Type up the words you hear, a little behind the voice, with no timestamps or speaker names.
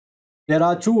There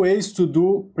are two ways to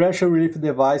do pressure relief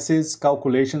devices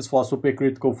calculations for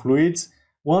supercritical fluids.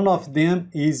 One of them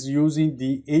is using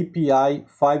the API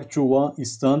 521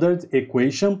 standard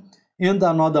equation, and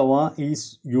another one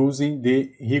is using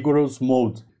the rigorous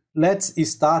mode. Let's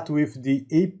start with the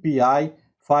API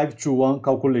 521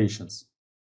 calculations.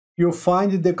 You'll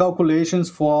find the calculations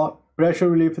for pressure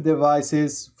relief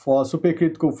devices for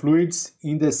supercritical fluids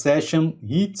in the section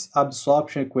Heat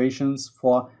Absorption Equations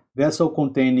for vessel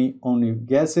containing only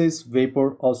gases,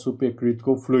 vapor, or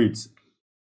supercritical fluids.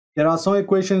 There are some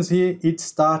equations here. It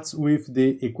starts with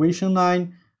the equation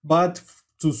 9, but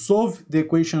to solve the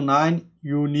equation 9,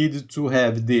 you need to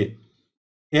have the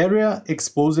area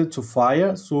exposed to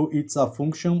fire, so it's a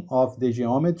function of the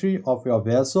geometry of your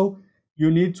vessel.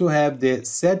 You need to have the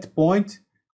set point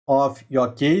of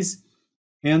your case,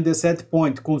 and the set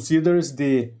point considers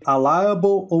the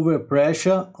allowable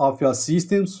overpressure of your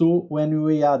system. So when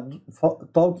we are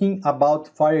talking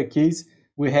about fire case,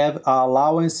 we have an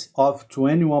allowance of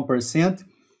 21%,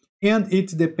 and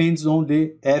it depends on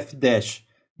the F dash.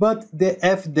 But the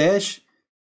F dash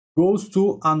goes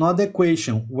to another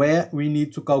equation where we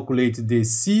need to calculate the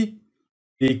C,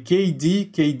 the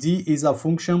KD. KD is a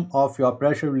function of your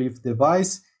pressure relief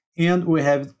device, and we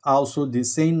have also the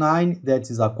C9, that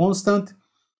is a constant.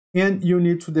 And you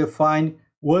need to define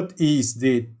what is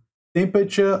the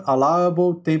temperature,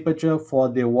 allowable temperature for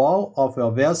the wall of your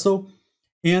vessel,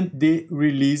 and the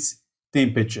release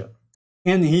temperature.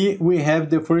 And here we have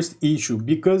the first issue,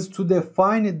 because to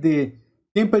define the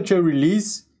temperature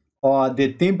release or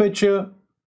the temperature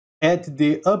at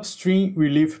the upstream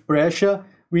relief pressure,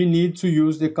 we need to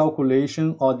use the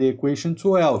calculation or the equation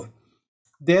 12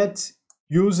 that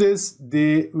uses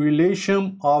the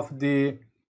relation of the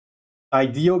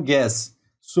ideal gas.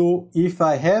 So if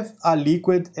I have a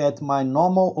liquid at my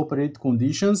normal operating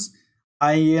conditions,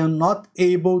 I am not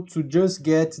able to just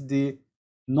get the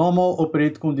normal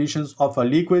operating conditions of a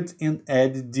liquid and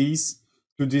add this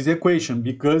to this equation,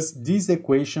 because this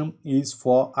equation is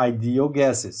for ideal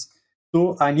gases.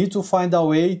 So I need to find a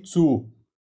way to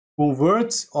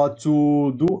convert or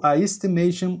to do an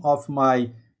estimation of my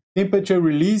temperature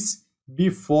release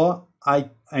before I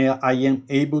am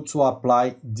able to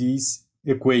apply this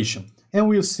equation. And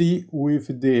we'll see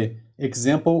with the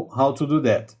example how to do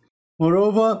that.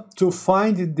 Moreover, to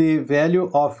find the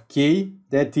value of K,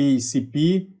 that is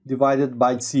Cp divided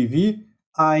by Cv,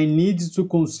 I need to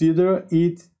consider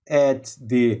it at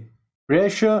the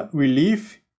pressure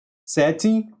relief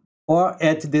setting or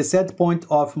at the set point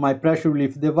of my pressure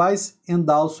relief device, and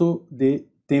also the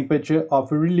temperature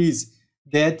of release.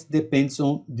 That depends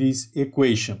on this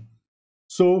equation.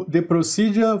 So the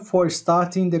procedure for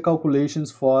starting the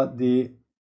calculations for the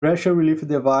pressure relief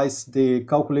device, the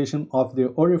calculation of the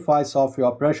orifice of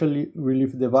your pressure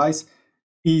relief device,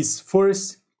 is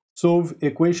first solve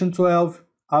equation 12,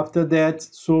 after that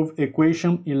solve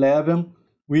equation 11,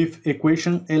 with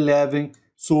equation 11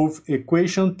 solve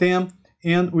equation 10,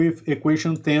 and with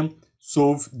equation 10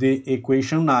 solve the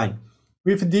equation 9.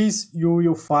 With this, you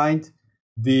will find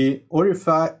the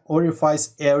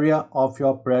orifice area of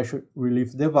your pressure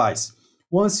relief device.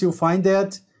 Once you find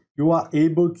that, you are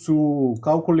able to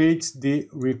calculate the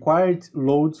required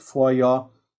load for your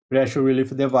pressure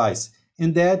relief device,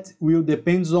 and that will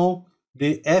depend on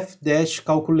the F dash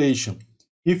calculation.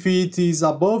 If it is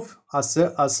above a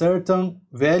certain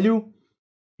value,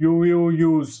 you will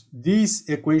use this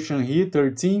equation here,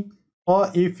 13, or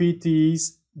if it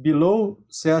is below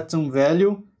certain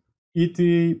value,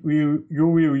 you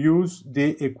will use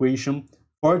the equation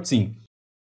 14.